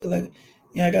Like,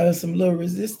 yeah, I got some little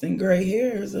resistant gray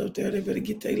hairs up there. They better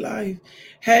get their life.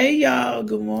 Hey, y'all.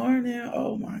 Good morning.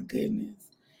 Oh my goodness.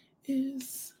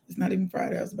 It's not even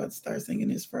Friday. I was about to start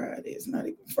singing it's Friday. It's not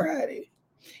even Friday.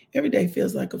 Every day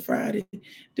feels like a Friday.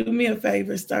 Do me a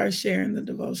favor, start sharing the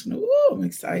devotional. Ooh, I'm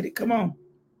excited. Come on.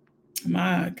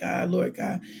 My God, Lord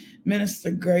God, minister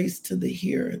grace to the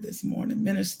hearer this morning.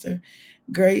 Minister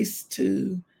grace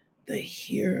to the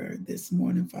hearer this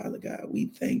morning, Father God. We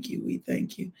thank you. We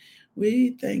thank you.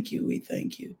 We thank you. We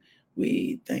thank you.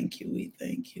 We thank you. We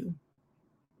thank you.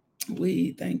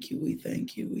 We thank you. We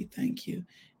thank you. We thank you.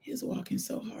 He's walking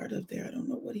so hard up there. I don't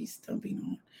know what he's stumping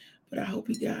on, but I hope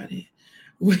he got it.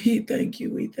 We thank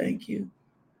you. We thank you.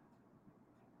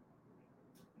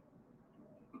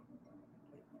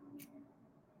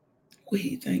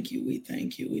 We thank you. We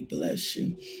thank you. We bless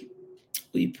you.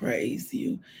 We praise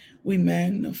you. We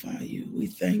magnify you. We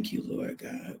thank you, Lord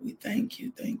God. We thank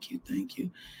you, thank you, thank you,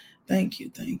 thank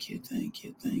you, thank you, thank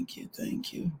you, thank you,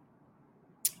 thank you,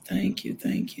 thank you,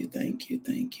 thank you, thank you,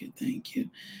 thank you, thank you,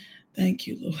 thank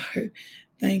you, Lord.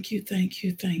 Thank you, thank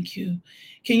you, thank you.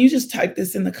 Can you just type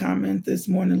this in the comment this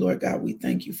morning, Lord God? We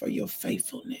thank you for your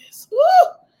faithfulness.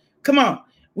 Woo! Come on.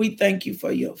 We thank you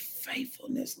for your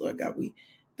faithfulness, Lord God. We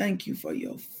thank you for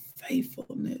your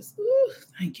faithfulness. Woo!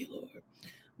 Thank you, Lord.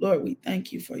 Lord, we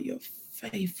thank you for your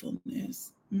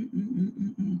faithfulness.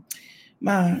 Mm-mm-mm-mm-mm.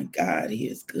 My God, He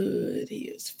is good. He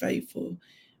is faithful.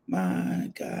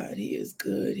 My God, He is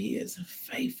good. He is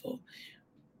faithful.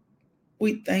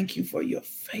 We thank you for your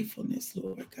faithfulness,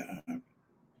 Lord God.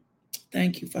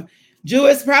 Thank you for. Jew,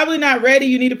 it's probably not ready.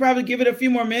 You need to probably give it a few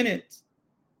more minutes.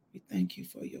 We thank you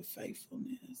for your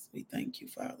faithfulness. We thank you,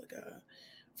 Father God,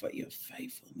 for your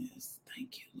faithfulness.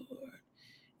 Thank you, Lord.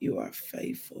 You are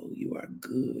faithful. You are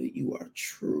good. You are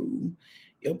true.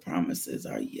 Your promises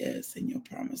are yes, and your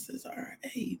promises are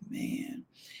amen.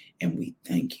 And we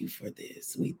thank you for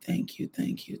this. We thank you,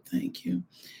 thank you, thank you.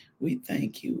 We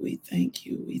thank you, we thank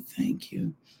you, we thank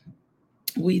you.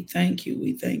 We thank you,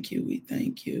 we thank you, we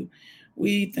thank you.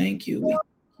 We thank you,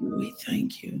 we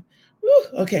thank you.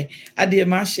 Woo, okay, I did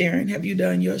my sharing. Have you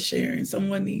done your sharing?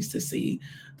 Someone needs to see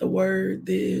the word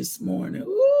this morning.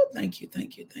 Ooh, thank you,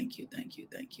 thank you, thank you, thank you,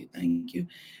 thank you, thank you.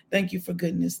 Thank you for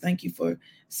goodness. Thank you for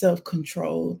self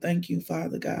control. Thank you,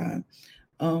 Father God,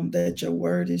 that your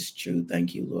word is true.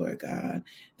 Thank you, Lord God,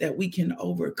 that we can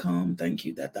overcome. Thank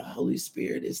you that the Holy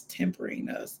Spirit is tempering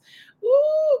us.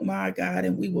 Oh, my God,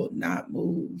 and we will not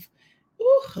move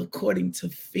according to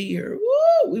fear.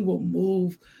 We will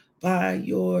move by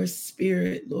your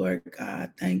spirit, Lord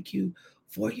God. Thank you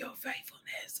for your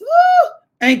faithfulness.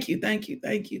 Thank you, thank you,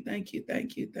 thank you, thank you,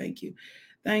 thank you, thank you.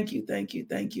 Thank you, thank you,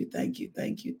 thank you, thank you,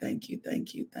 thank you, thank you,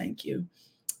 thank you, thank you.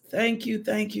 Thank you,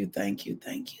 thank you, thank you,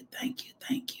 thank you, thank you,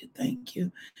 thank you, thank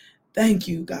you. Thank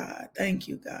you, God. Thank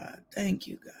you, God. Thank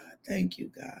you, God. Thank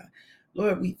you, God.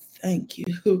 Lord, we thank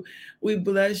you. We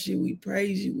bless you. We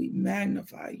praise you. We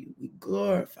magnify you. We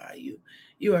glorify you.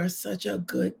 You are such a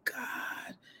good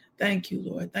God. Thank you,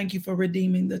 Lord. Thank you for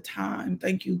redeeming the time.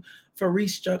 Thank you for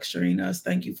restructuring us.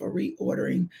 Thank you for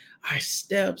reordering our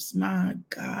steps. My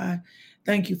God.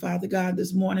 Thank you, Father God,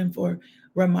 this morning for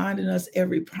reminding us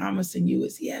every promise in you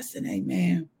is yes and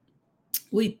amen.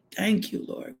 We thank you,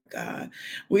 Lord God.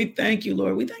 We thank you,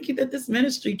 Lord. We thank you that this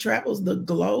ministry travels the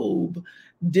globe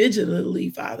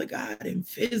digitally, Father God, and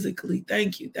physically.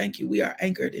 Thank you. Thank you. We are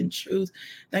anchored in truth.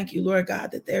 Thank you, Lord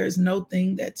God, that there is no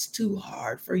thing that's too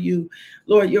hard for you.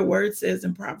 Lord, your word says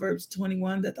in Proverbs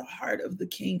 21 that the heart of the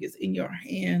king is in your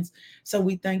hands. So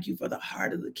we thank you for the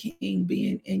heart of the king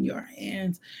being in your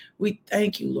hands. We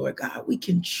thank you, Lord God. We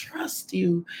can trust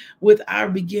you with our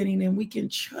beginning and we can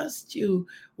trust you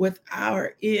with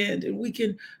our end, and we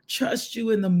can trust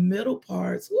you in the middle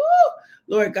parts. Woo!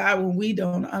 Lord God, when we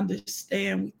don't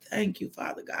understand, we thank you,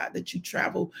 Father God, that you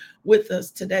travel with us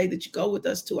today, that you go with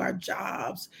us to our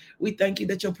jobs. We thank you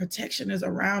that your protection is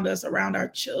around us, around our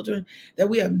children, that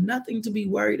we have nothing to be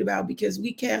worried about because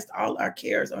we cast all our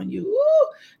cares on you. Woo!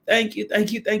 Thank you,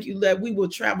 thank you, thank you, that we will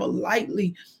travel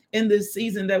lightly in this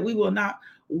season, that we will not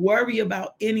worry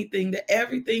about anything, that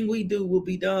everything we do will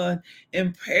be done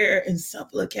in prayer and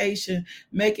supplication,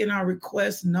 making our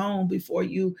requests known before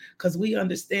you, because we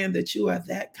understand that you are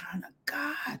that kind of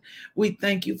God. We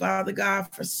thank you, Father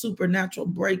God, for supernatural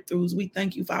breakthroughs. We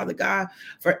thank you, Father God,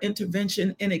 for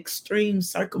intervention in extreme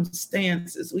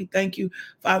circumstances. We thank you,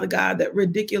 Father God, that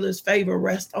ridiculous favor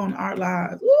rests on our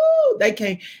lives. Woo! They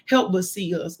can't help but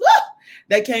see us. Woo!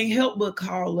 They can't help but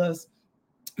call us.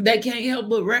 They can't help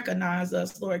but recognize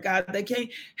us, Lord God. They can't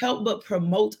help but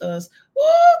promote us.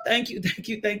 Thank you, thank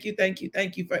you, thank you, thank you,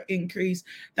 thank you for increase.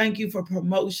 Thank you for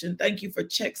promotion. Thank you for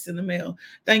checks in the mail.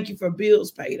 Thank you for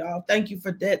bills paid off. Thank you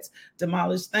for debts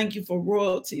demolished. Thank you for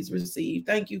royalties received.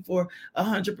 Thank you for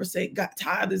 100%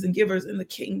 tithers and givers in the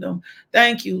kingdom.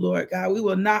 Thank you, Lord God. We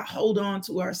will not hold on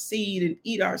to our seed and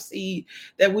eat our seed,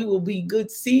 that we will be good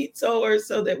seed sowers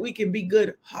so that we can be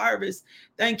good harvest.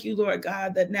 Thank you, Lord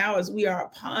God, that now as we are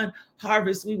upon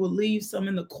harvest, we will leave some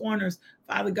in the corners,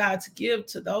 Father God, to give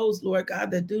to those, Lord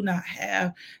God, that do not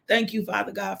have. Thank you,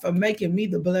 Father God, for making me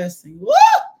the blessing. Woo!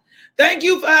 Thank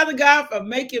you, Father God, for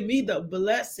making me the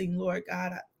blessing, Lord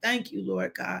God. I thank you,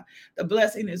 Lord God. The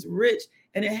blessing is rich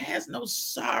and it has no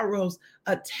sorrows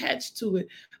attached to it.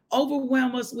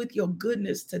 Overwhelm us with your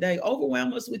goodness today.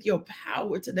 Overwhelm us with your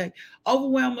power today.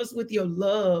 Overwhelm us with your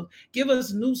love. Give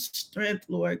us new strength,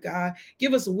 Lord God.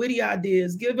 Give us witty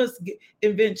ideas. Give us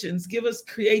inventions. Give us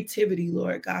creativity,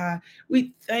 Lord God.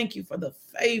 We thank you for the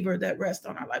favor that rests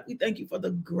on our life. We thank you for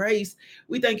the grace.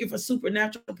 We thank you for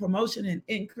supernatural promotion and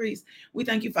increase. We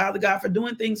thank you, Father God, for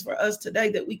doing things for us today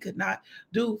that we could not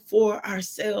do for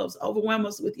ourselves. Overwhelm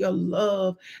us with your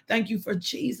love. Thank you for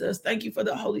Jesus. Thank you for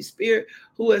the Holy Spirit,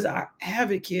 who is our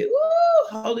advocate.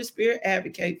 Woo! Holy Spirit,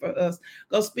 advocate for us.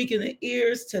 Go speak in the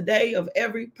ears today of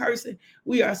every person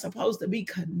we are supposed to be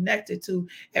connected to.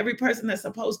 Every person that's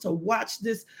supposed to watch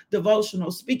this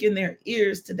devotional, speak in their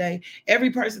ears today.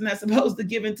 Every person that's supposed to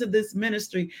give into this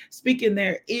ministry, speak in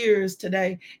their ears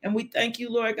today. And we thank you,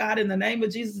 Lord God, in the name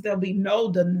of Jesus, there'll be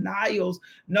no denials,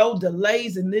 no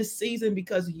delays in this season,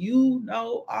 because you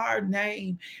know our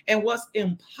name, and what's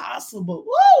impossible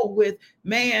with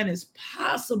man is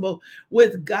possible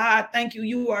with God. Thank you.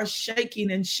 You are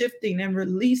shaking and shifting and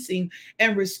releasing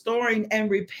and restoring and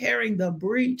repairing the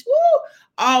breach.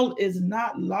 All is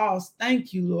not lost.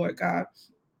 Thank you, Lord God.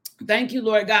 Thank you,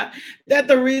 Lord God, that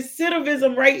the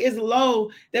recidivism rate is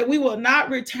low, that we will not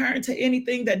return to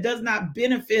anything that does not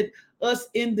benefit us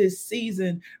in this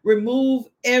season. Remove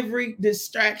every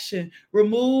distraction,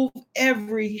 remove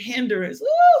every hindrance.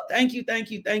 Thank you, thank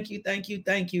you, thank you, thank you,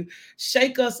 thank you.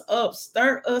 Shake us up,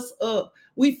 stir us up.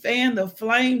 We fan the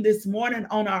flame this morning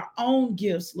on our own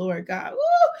gifts, Lord God.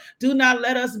 Do not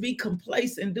let us be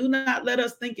complacent. Do not let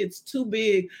us think it's too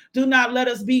big. Do not let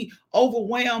us be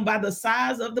overwhelmed by the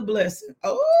size of the blessing.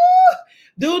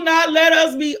 Do not let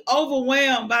us be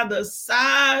overwhelmed by the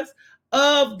size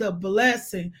of the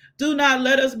blessing. Do not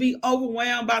let us be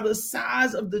overwhelmed by the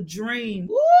size of the dream.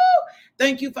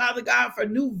 Thank you, Father God, for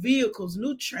new vehicles,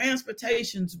 new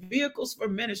transportations, vehicles for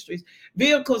ministries,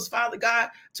 vehicles, Father God,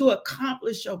 to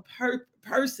accomplish your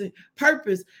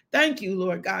purpose. Thank you,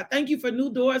 Lord God. Thank you for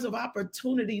new doors of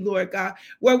opportunity, Lord God,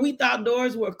 where we thought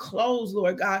doors were closed,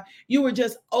 Lord God. You were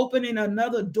just opening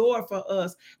another door for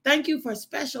us. Thank you for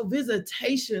special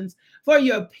visitations for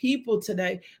your people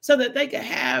today, so that they can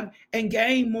have and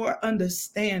gain more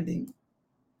understanding.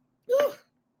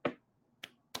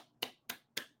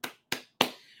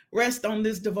 Rest on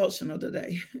this devotional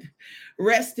today.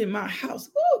 Rest in my house.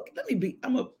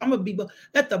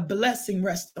 Let the blessing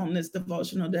rest on this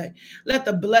devotional day. Let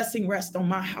the blessing rest on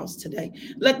my house today.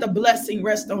 Let the blessing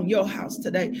rest on your house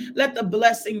today. Let the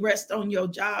blessing rest on your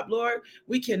job, Lord.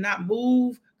 We cannot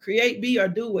move, create, be, or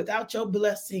do without your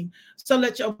blessing. So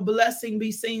let your blessing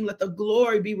be seen. Let the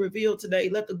glory be revealed today.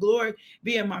 Let the glory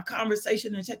be in my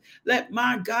conversation. And let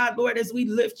my God, Lord, as we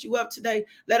lift you up today,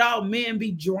 let all men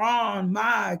be drawn,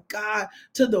 my God,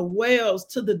 to the wells,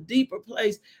 to the deeper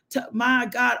place, to my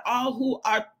God, all who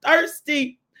are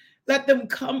thirsty. Let them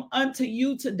come unto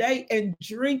you today and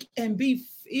drink and be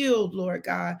filled, Lord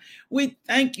God. We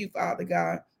thank you, Father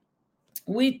God.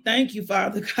 We thank you,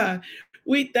 Father God.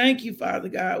 We thank you, Father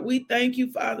God. We thank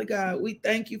you, Father God. We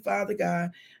thank you, Father God.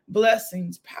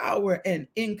 Blessings, power, and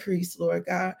increase, Lord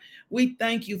God. We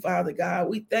thank you, Father God.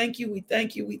 We thank you. We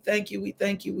thank you. We thank you. We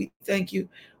thank you. We thank you.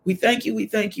 We thank you. We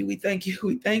thank you. We thank you.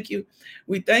 We thank you.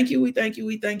 We thank you. We thank you.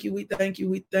 We thank you. We thank you.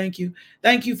 We thank you.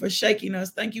 Thank you for shaking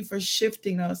us. Thank you for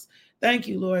shifting us. Thank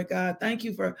you, Lord God. Thank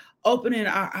you for opening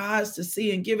our eyes to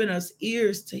see and giving us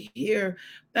ears to hear.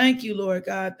 Thank you, Lord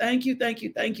God. Thank you, thank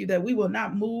you, thank you that we will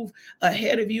not move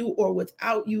ahead of you or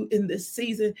without you in this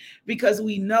season, because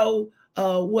we know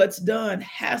what's done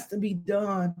has to be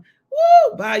done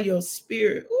by your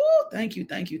spirit. Thank you,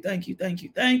 thank you, thank you, thank you,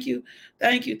 thank you,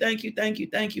 thank you, thank you, thank you,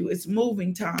 thank you. It's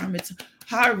moving time. It's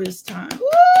harvest time.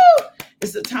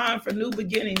 It's a time for new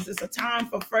beginnings. It's a time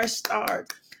for fresh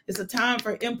starts. It's a time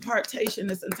for impartation.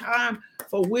 It's a time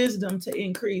for wisdom to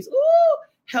increase.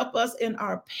 Help us in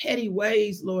our petty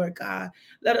ways, Lord God.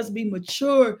 Let us be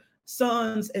mature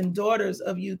sons and daughters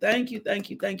of you. Thank you, thank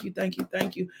you, thank you, thank you,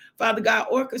 thank you. Father God,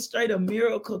 orchestrate a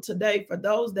miracle today for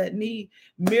those that need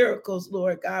miracles,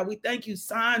 Lord God. We thank you,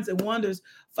 signs and wonders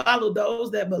follow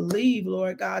those that believe,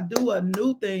 Lord God. Do a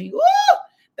new thing. Woo!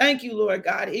 Thank you, Lord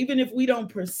God. Even if we don't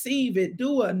perceive it,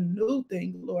 do a new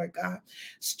thing, Lord God.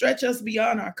 Stretch us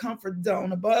beyond our comfort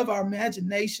zone, above our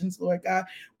imaginations, Lord God.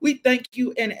 We thank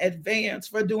you in advance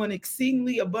for doing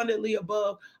exceedingly abundantly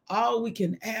above all we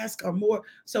can ask or more.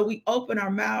 So we open our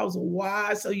mouths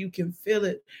wide so you can feel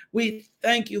it. We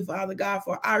thank you, Father God,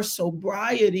 for our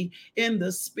sobriety in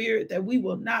the spirit, that we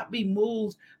will not be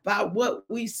moved by what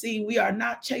we see. We are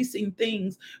not chasing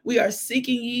things. We are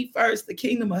seeking ye first the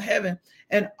kingdom of heaven,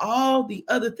 and all the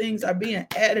other things are being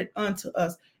added unto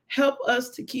us. Help us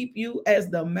to keep you as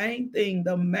the main thing,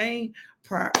 the main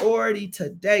priority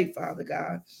today, Father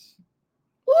God.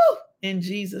 Woo! In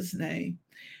Jesus' name,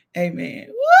 amen.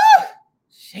 Woo!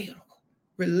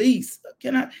 Release.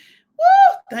 Can I?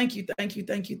 Woo! Thank you, thank you,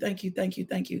 thank you, thank you, thank you,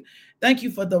 thank you. Thank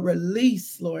you for the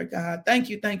release, Lord God. Thank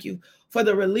you for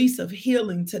the release of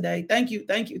healing today. Thank you,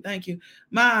 thank you, thank you.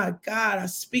 My God, I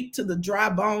speak to the dry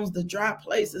bones, the dry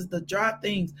places, the dry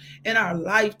things in our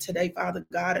life today, Father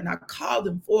God, and I call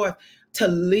them forth to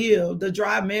live. The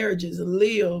dry marriages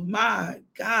live. My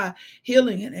God,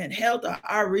 healing and health are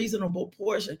our reasonable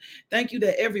portion. Thank you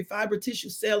that every fiber, tissue,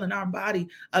 cell in our body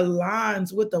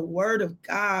aligns with the word of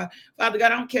God. Father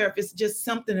God, I don't care if it's just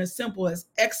something as simple as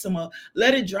eczema.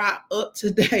 Let it dry up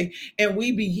today and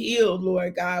we be healed,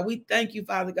 Lord God. We thank you,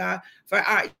 Father God, for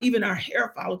even our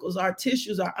hair follicles, our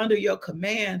tissues are under your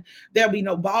command. There'll be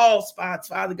no bald spots,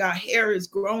 Father God. Hair is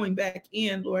growing back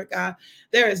in, Lord God.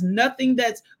 There is nothing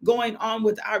that's going on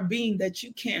with our being that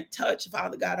you can't touch,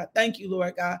 Father God. I thank you,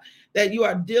 Lord God, that you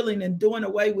are dealing and doing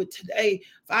away with today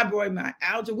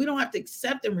fibromyalgia. We don't have to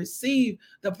accept and receive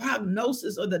the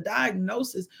prognosis or the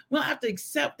diagnosis. We don't have to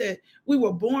accept that we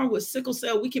were born with sickle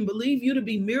cell. We can believe you to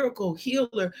be miracle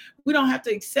healer. We don't have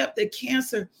to accept that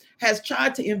cancer has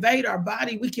tried to invade our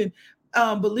body. We can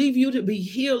believe you to be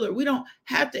healer. We don't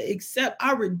have to accept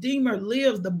our Redeemer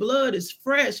lives. The blood is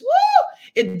fresh. Woo!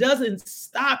 It doesn't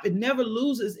stop. It never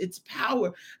loses its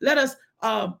power. Let us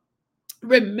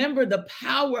remember the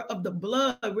power of the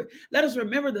blood. Let us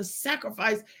remember the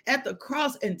sacrifice at the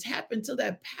cross and tap into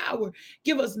that power.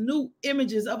 Give us new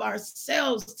images of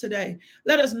ourselves today.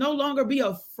 Let us no longer be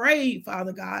afraid,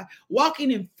 Father God,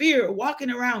 walking in fear,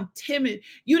 walking around timid.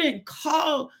 You didn't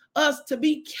call us to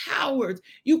be cowards.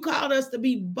 You called us to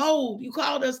be bold. You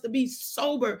called us to be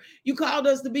sober. You called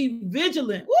us to be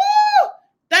vigilant. Woo!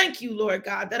 Thank you, Lord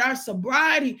God, that our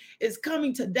sobriety is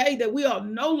coming today, that we are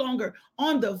no longer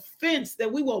on the fence, that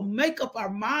we will make up our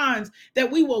minds, that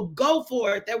we will go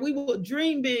for it, that we will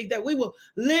dream big, that we will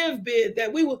live big,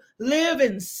 that we will live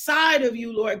inside of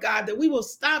you, Lord God, that we will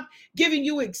stop giving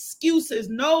you excuses.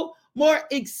 No more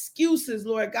excuses,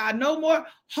 Lord God. No more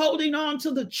holding on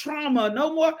to the trauma.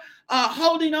 No more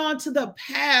holding on to the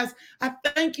past. I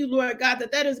thank you, Lord God,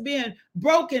 that is being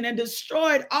broken and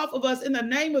destroyed off of us in the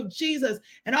name of Jesus.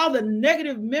 And all the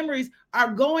negative memories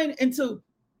are going into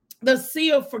the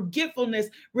sea of forgetfulness.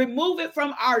 Remove it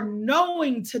from our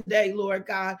knowing today, Lord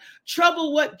God.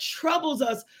 Trouble what troubles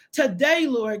us today,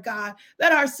 Lord God.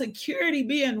 Let our security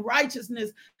be in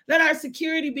righteousness. Let our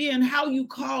security be in how you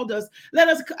called us.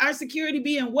 Our security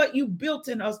be in what you built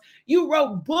in us. You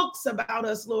wrote books about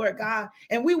us, Lord God,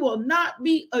 and we will not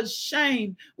be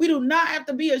ashamed. We do not have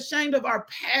to be ashamed of our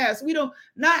past. We do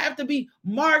not have to be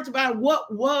marked by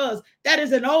what was. That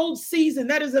is an old season.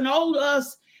 That is an old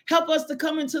us. Help us to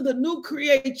come into the new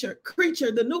creature,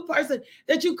 the new person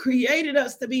that you created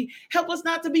us to be. Help us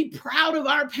not to be proud of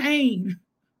our pain.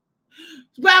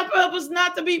 Help us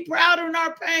not to be proud of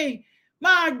our pain.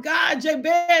 My God,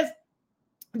 Jabez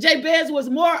was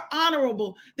more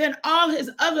honorable than all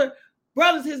his other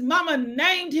brothers. His mama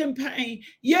named him pain,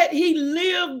 yet he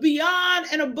lived beyond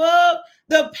and above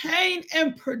the pain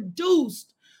and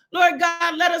produced. Lord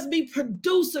God, let us be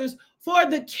producers for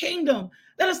the kingdom.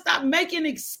 Let us stop making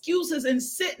excuses and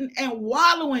sitting and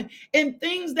wallowing in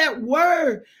things that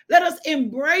were. Let us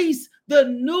embrace the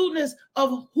newness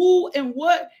of who and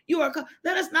what you are.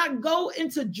 Let us not go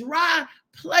into dry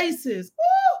places.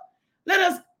 Woo! Let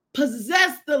us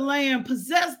possess the land,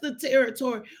 possess the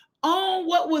territory, own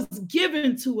what was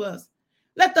given to us.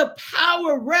 Let the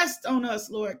power rest on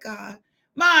us, Lord God.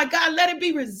 My God, let it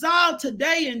be resolved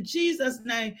today in Jesus'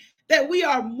 name that we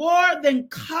are more than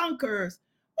conquerors.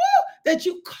 That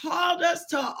you called us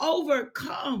to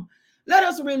overcome. Let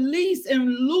us release and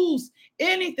loose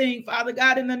anything, Father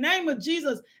God, in the name of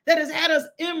Jesus, that has had us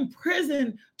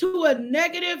imprisoned to a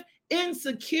negative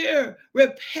insecure,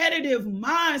 repetitive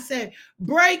mindset.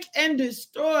 Break and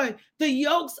destroy the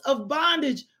yokes of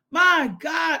bondage, my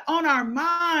God, on our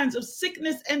minds of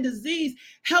sickness and disease.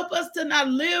 Help us to not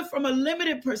live from a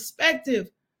limited perspective.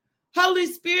 Holy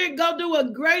Spirit, go do a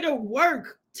greater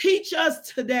work. Teach us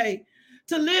today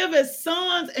to live as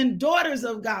sons and daughters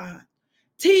of God.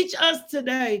 Teach us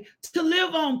today to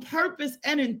live on purpose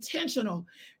and intentional.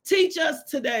 Teach us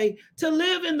today to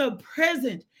live in the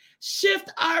present.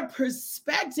 Shift our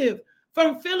perspective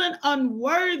from feeling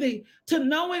unworthy to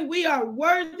knowing we are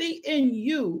worthy in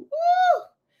you. Woo!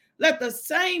 Let the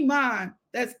same mind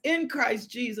that's in Christ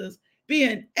Jesus be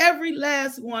in every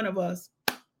last one of us.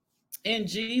 In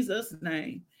Jesus'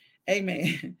 name,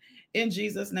 amen. In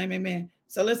Jesus' name, amen.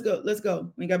 So let's go. Let's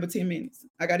go. We got about 10 minutes.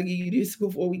 I got to give you this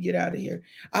before we get out of here.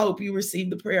 I hope you receive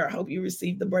the prayer. I hope you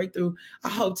receive the breakthrough. I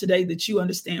hope today that you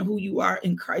understand who you are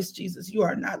in Christ Jesus. You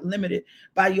are not limited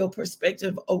by your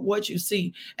perspective of what you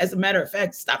see. As a matter of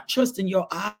fact, stop trusting your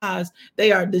eyes.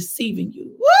 They are deceiving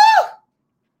you. Woo!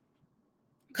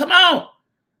 Come on.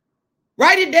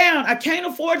 Write it down. I can't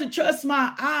afford to trust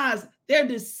my eyes. They're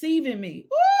deceiving me.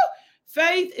 Woo!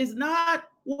 Faith is not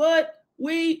what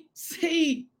we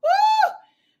see. Woo!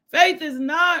 Faith is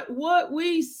not what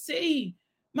we see.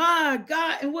 My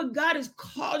God, and what God has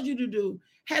called you to do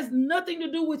has nothing to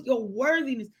do with your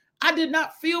worthiness. I did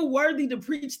not feel worthy to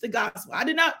preach the gospel. I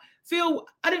didn't feel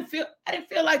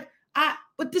like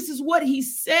but this is what he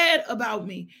said about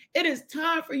me. It is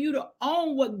time for you to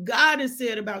own what God has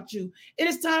said about you. It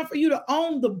is time for you to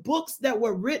own the books that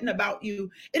were written about you.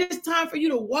 It is time for you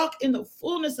to walk in the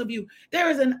fullness of you.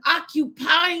 There is an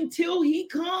occupying till he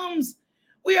comes.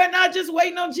 We are not just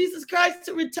waiting on Jesus Christ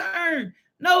to return.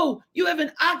 No, you have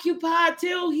an occupy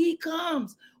till he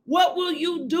comes. What will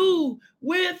you do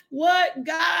with what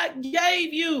God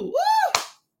gave you? Woo!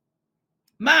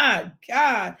 My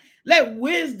God. Let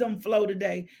wisdom flow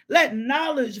today. Let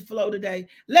knowledge flow today.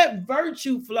 Let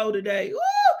virtue flow today.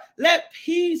 Woo! Let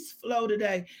peace flow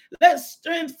today. Let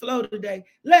strength flow today.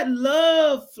 Let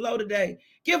love flow today.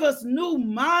 Give us new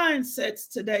mindsets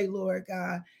today, Lord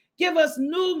God. Give us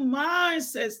new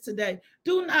mindsets today.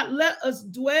 Do not let us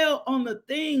dwell on the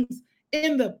things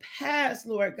in the past,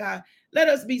 Lord God. Let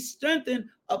us be strengthened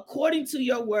according to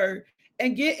your word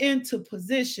and get into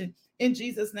position. In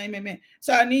Jesus' name, amen.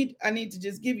 So I need to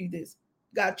just give you this.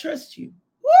 God trusts you.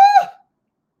 Woo!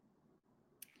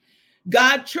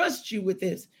 God trusts you with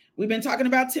this. We've been talking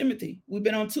about Timothy. We've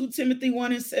been on 2 Timothy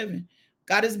 1:7.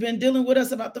 God has been dealing with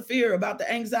us about the fear, about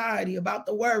the anxiety, about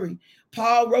the worry.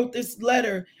 Paul wrote this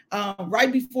letter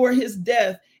right before his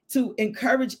death to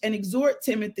encourage and exhort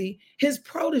Timothy, his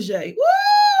protege.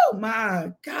 Woo!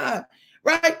 My God,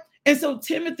 right? And so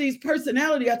Timothy's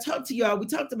personality, I talked to y'all, we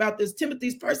talked about this.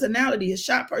 Timothy's personality, his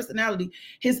shy personality,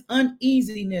 his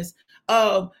uneasiness,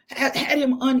 had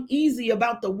him uneasy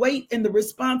about the weight and the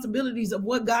responsibilities of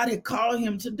what God had called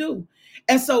him to do.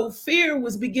 And so fear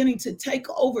was beginning to take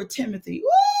over Timothy.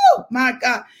 Woo! My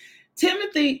God.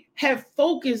 Timothy had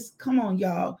focused, come on,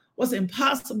 y'all, what's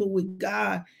impossible with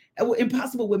God,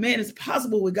 impossible with man is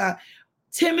possible with God.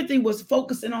 Timothy was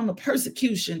focusing on the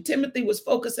persecution. Timothy was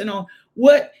focusing on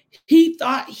what he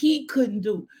thought he couldn't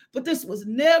do. But this was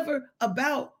never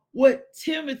about what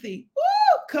Timothy,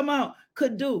 come on,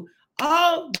 could do.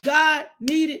 All God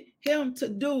needed him to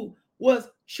do was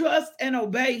trust and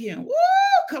obey him. Woo!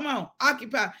 Come on,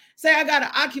 occupy. Say, I got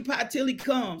to occupy till he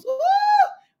comes. Woo!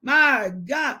 My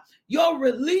God, your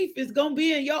relief is going to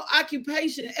be in your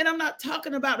occupation. And I'm not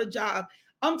talking about a job.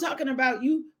 I'm talking about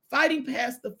you fighting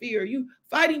past the fear, you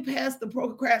fighting past the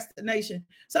procrastination.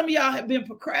 Some of y'all have been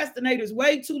procrastinators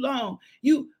way too long.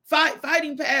 You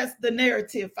fighting past the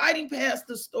narrative, fighting past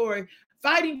the story,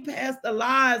 fighting past the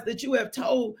lies that you have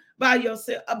told by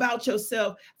yourself about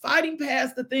yourself, fighting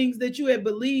past the things that you have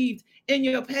believed in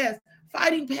your past,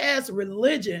 fighting past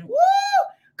religion,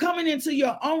 coming into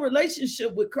your own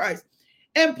relationship with Christ.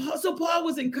 And so Paul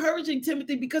was encouraging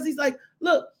Timothy because he's like,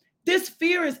 look, this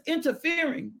fear is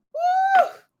interfering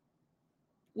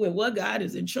with what God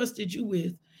has entrusted you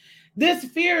with. This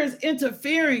fear is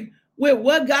interfering with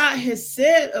what God has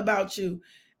said about you.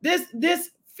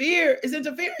 This fear is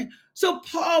interfering. So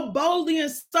Paul boldly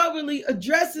and stubbornly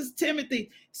addresses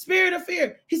Timothy, spirit of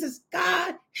fear. He says,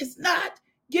 God has not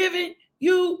given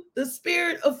you the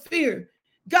spirit of fear.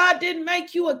 God didn't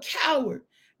make you a coward.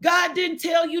 God didn't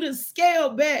tell you to scale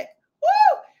back.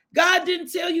 God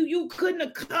didn't tell you you couldn't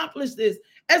accomplish this.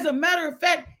 As a matter of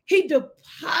fact, he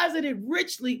deposited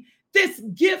richly this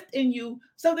gift in you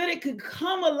so that it could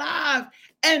come alive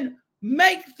and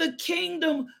make the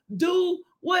kingdom do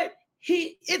what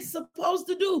it's supposed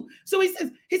to do. So he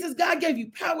says, God gave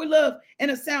you power, love,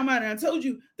 and a sound mind. And I told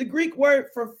you the Greek word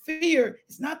for fear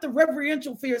is not the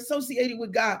reverential fear associated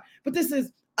with God, but this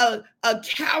is a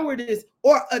cowardice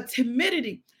or a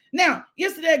timidity. Now,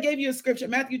 yesterday I gave you a scripture,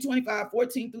 Matthew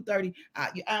 25:14-30.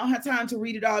 I don't have time to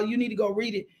read it all. You need to go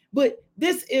read it. But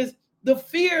this is the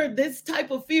fear. This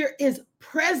type of fear is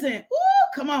present.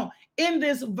 Ooh, come on, in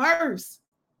this verse,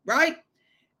 right?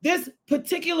 This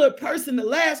particular person, the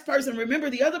last person, remember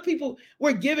the other people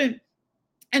were given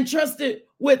and trusted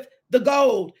with the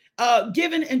gold,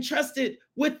 given and trusted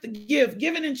with the gift,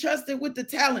 given and trusted with the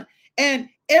talent. And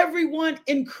everyone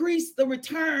increased the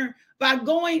return by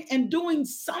going and doing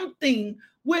something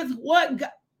with what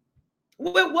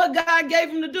God gave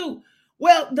him to do.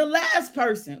 Well, the last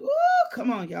person, ooh,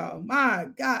 come on, y'all, my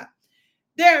God,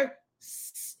 their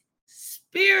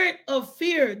spirit of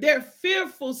fear, their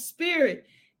fearful spirit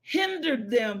hindered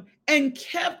them and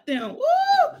kept them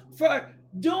for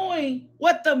doing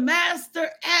what the master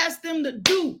asked them to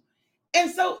do.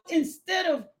 And so instead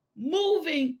of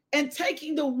moving and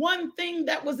taking the one thing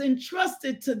that was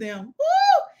entrusted to them,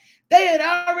 they had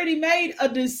already made a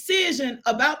decision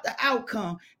about the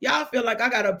outcome. Y'all feel like I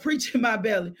got to preach in my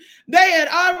belly. They had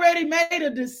already made a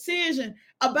decision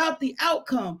about the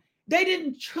outcome. They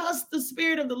didn't trust the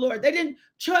Spirit of the Lord. They didn't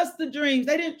trust the dreams.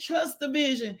 They didn't trust the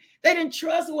vision. They didn't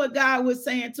trust what God was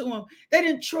saying to them. They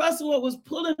didn't trust what was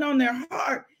pulling on their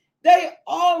heart. They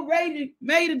already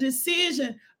made a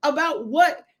decision about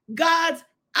what God's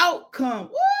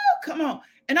outcome. Come on.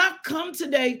 And I've come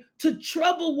today to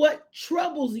trouble what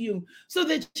troubles you so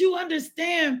that you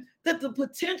understand that the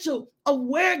potential of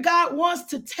where God wants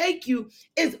to take you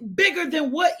is bigger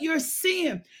than what you're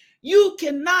seeing. You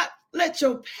cannot let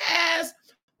your past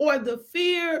or the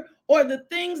fear or the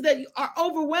things that are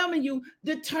overwhelming you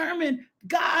determine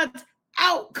God's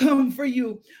outcome for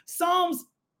you. Psalms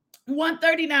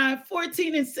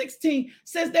 139:14-16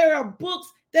 says there are books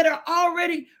that are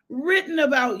already written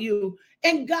about you,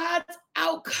 and God's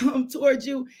outcome towards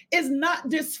you is not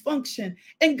dysfunction,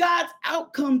 and God's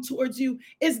outcome towards you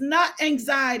is not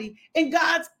anxiety, and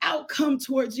God's outcome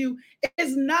towards you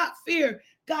is not fear.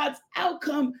 God's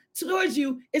outcome towards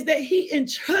you is that he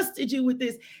entrusted you with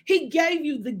this. He gave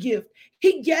you the gift.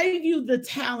 He gave you the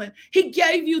talent. He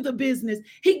gave you the business.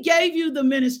 He gave you the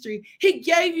ministry. He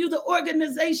gave you the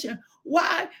organization.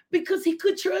 Why? Because he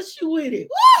could trust you with it.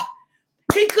 Woo!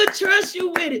 He could trust you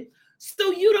with it.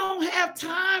 So you don't have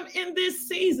time in this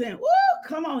season. Woo!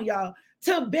 Come on, y'all,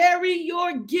 to bury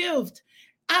your gift.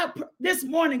 This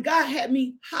morning, God had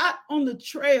me hot on the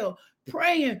trail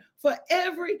praying for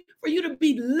you to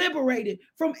be liberated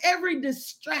from every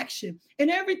distraction and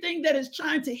everything that is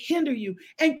trying to hinder you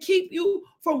and keep you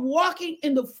from walking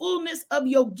in the fullness of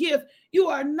your gift. You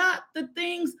are not the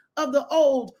things of the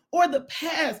old or the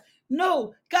past.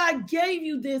 No, God gave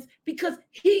you this because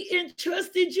he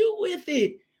entrusted you with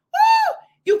it. Woo!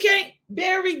 You can't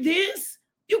bury this.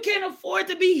 You can't afford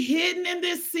to be hidden in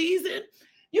this season.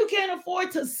 You can't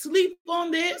afford to sleep on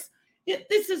this.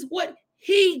 This is what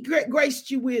he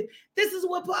graced you with. This is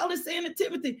what Paul is saying to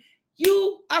Timothy.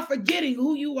 You are forgetting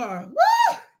who you are.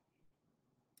 Woo!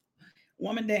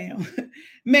 Woman down.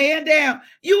 Man down.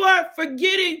 You are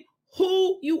forgetting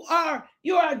who you are.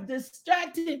 You are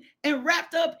distracted and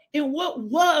wrapped up in what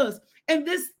was. And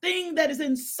this thing that is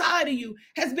inside of you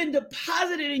has been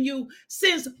deposited in you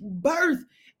since birth.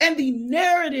 And the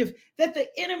narrative that the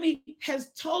enemy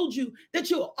has told you that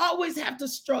you'll always have to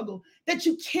struggle, that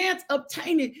you can't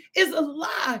obtain it, is a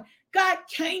lie. God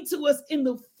came to us in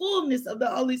the fullness of the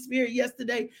Holy Spirit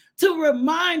yesterday to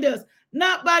remind us,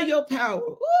 not by your power.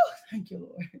 Ooh, thank you,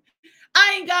 Lord.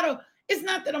 I ain't got to, it's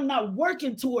not that I'm not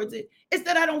working towards it. It's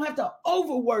that I don't have to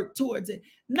overwork towards it.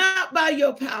 Not by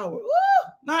your power. Ooh,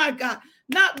 my God.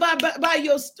 Not by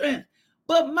your strength.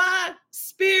 But my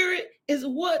spirit is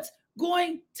what's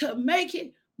going to make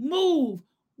it move.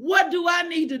 What do I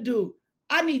need to do?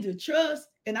 I need to trust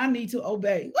and I need to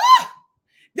obey. Ah!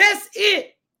 That's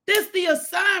it. That's the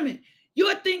assignment.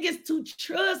 Your thing is to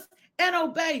trust and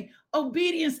obey.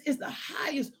 Obedience is the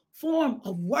highest form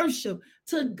of worship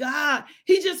to God.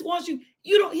 He just wants you,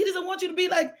 he doesn't want you to be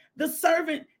like the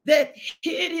servant that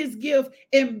hid his gift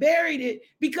and buried it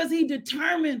because he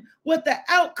determined what the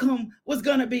outcome was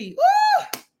going to be.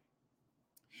 Woo!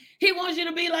 He wants you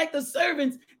to be like the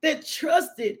servants that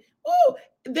trusted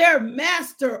their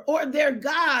master or their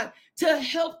God to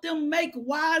help them make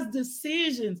wise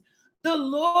decisions. The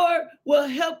Lord will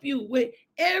help you with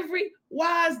every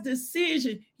wise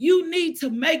decision you need to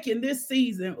make in this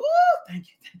season. Thank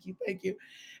you.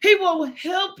 He will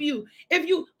help you.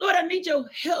 Lord, I need your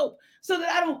help so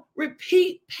that I don't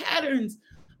repeat patterns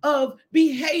of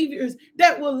behaviors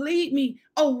that will lead me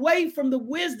away from the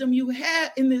wisdom you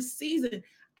had in this season.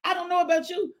 I don't know about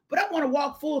you, but I want to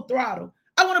walk full throttle.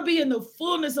 I want to be in the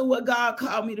fullness of what God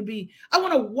called me to be. I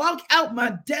want to walk out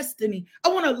my destiny. I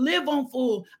want to live on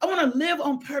full. I want to live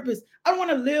on purpose. I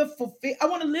want to live fulfilled. I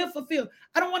want to live fulfilled.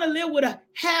 I don't want to live with a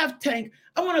half tank.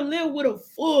 I want to live with a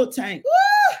full tank.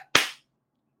 Woo!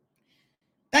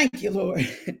 Thank you, Lord.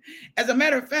 As a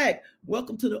matter of fact,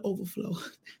 welcome to the overflow.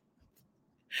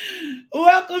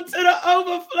 Welcome to the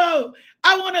overflow.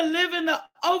 I want to live in the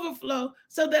overflow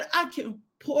so that I can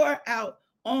pour out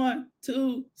on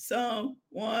to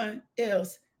someone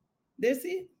else. That's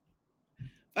it.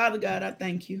 Father God, I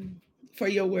thank you for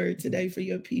your word today, for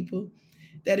your people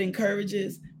that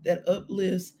encourages, that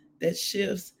uplifts, that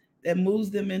shifts, that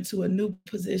moves them into a new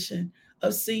position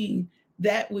of seeing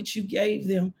that which you gave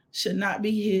them should not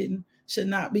be hidden, should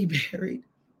not be buried.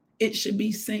 It should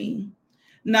be seen,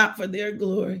 not for their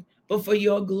glory, but for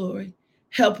your glory.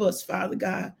 Help us, Father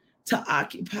God, to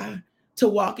occupy, to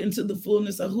walk into the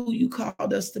fullness of who you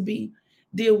called us to be.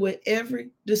 Deal with every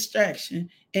distraction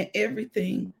and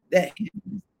everything that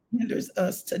hinders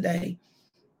us today.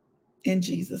 In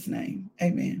Jesus' name,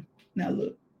 amen. Now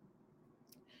look,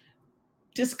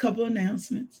 just a couple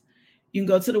announcements. You can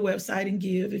go to the website and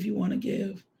give if you want to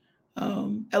give.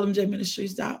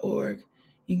 LMJministries.org.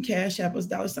 You can cash app us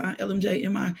 $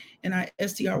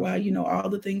 LMJMINISTRY. You know, all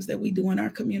the things that we do in our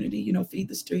community, you know, Feed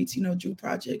the Streets, you know, Drew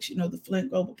Projects, you know, the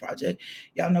Flint Global Project.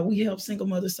 Y'all know we help single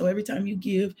mothers. So every time you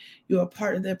give, you're a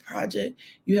part of that project.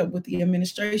 You help with the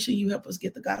administration. You help us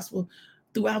get the gospel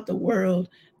throughout the world.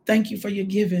 Thank you for your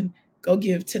giving. Go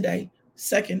give today.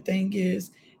 Second thing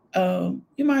is,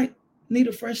 you might need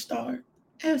a fresh start.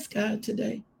 Ask God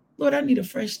today, Lord, I need a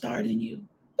fresh start in you.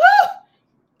 Woo!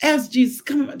 Ask Jesus,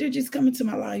 dear Jesus, come into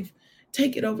my life.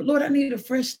 Take it over. Lord, I need a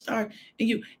fresh start in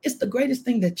you. It's the greatest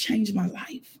thing that changed my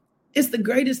life. It's the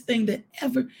greatest thing that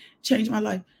ever changed my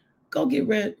life. Go get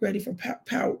ready for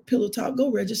Power Pillow Talk.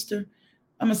 Go register.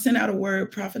 I'm going to send out a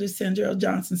word. Prophetess Sandra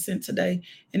Johnson sent today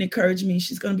and encouraged me.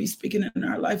 She's going to be speaking in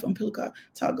our life on Pillow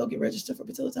Talk. Go get registered for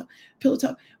Pillow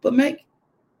Talk. But make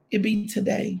it be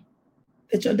today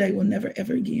that your day will never,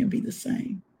 ever again be the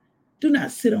same. Do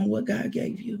not sit on what God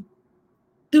gave you.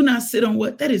 Do not sit on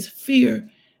what, that is fear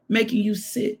making you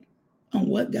sit on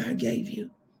what God gave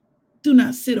you. Do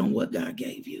not sit on what God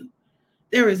gave you.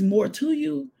 There is more to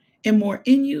you and more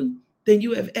in you than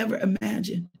you have ever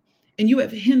imagined. And you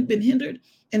have been hindered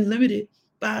and limited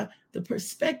by the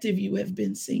perspective you have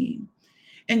been seeing.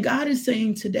 And God is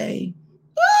saying today,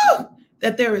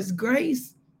 that there is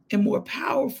grace and more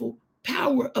powerful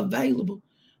power available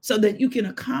so that you can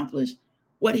accomplish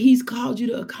what he's called you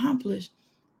to accomplish.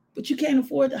 But you can't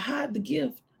afford to hide the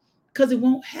gift because it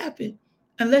won't happen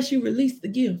unless you release the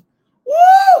gift.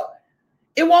 Woo!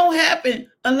 It won't happen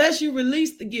unless you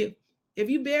release the gift. If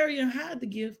you bury and hide the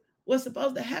gift, what's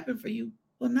supposed to happen for you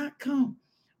will not come.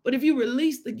 But if you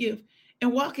release the gift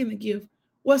and walk in the gift,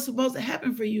 what's supposed to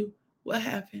happen for you will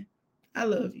happen. I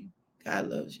love you. God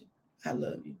loves you. I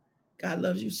love you. God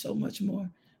loves you so much more.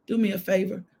 Do me a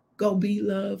favor. Go be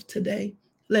loved today.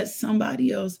 Let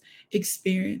somebody else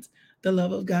experience the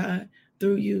love of God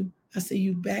through you. I see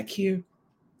you back here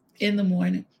in the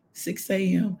morning, 6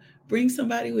 a.m. Bring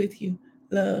somebody with you.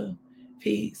 Love,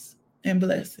 peace, and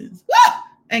blessings. Woo!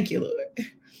 Thank you, Lord.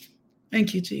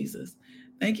 Thank you, Jesus.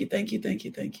 Thank you, thank you, thank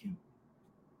you, thank you.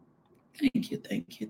 Thank you, thank you.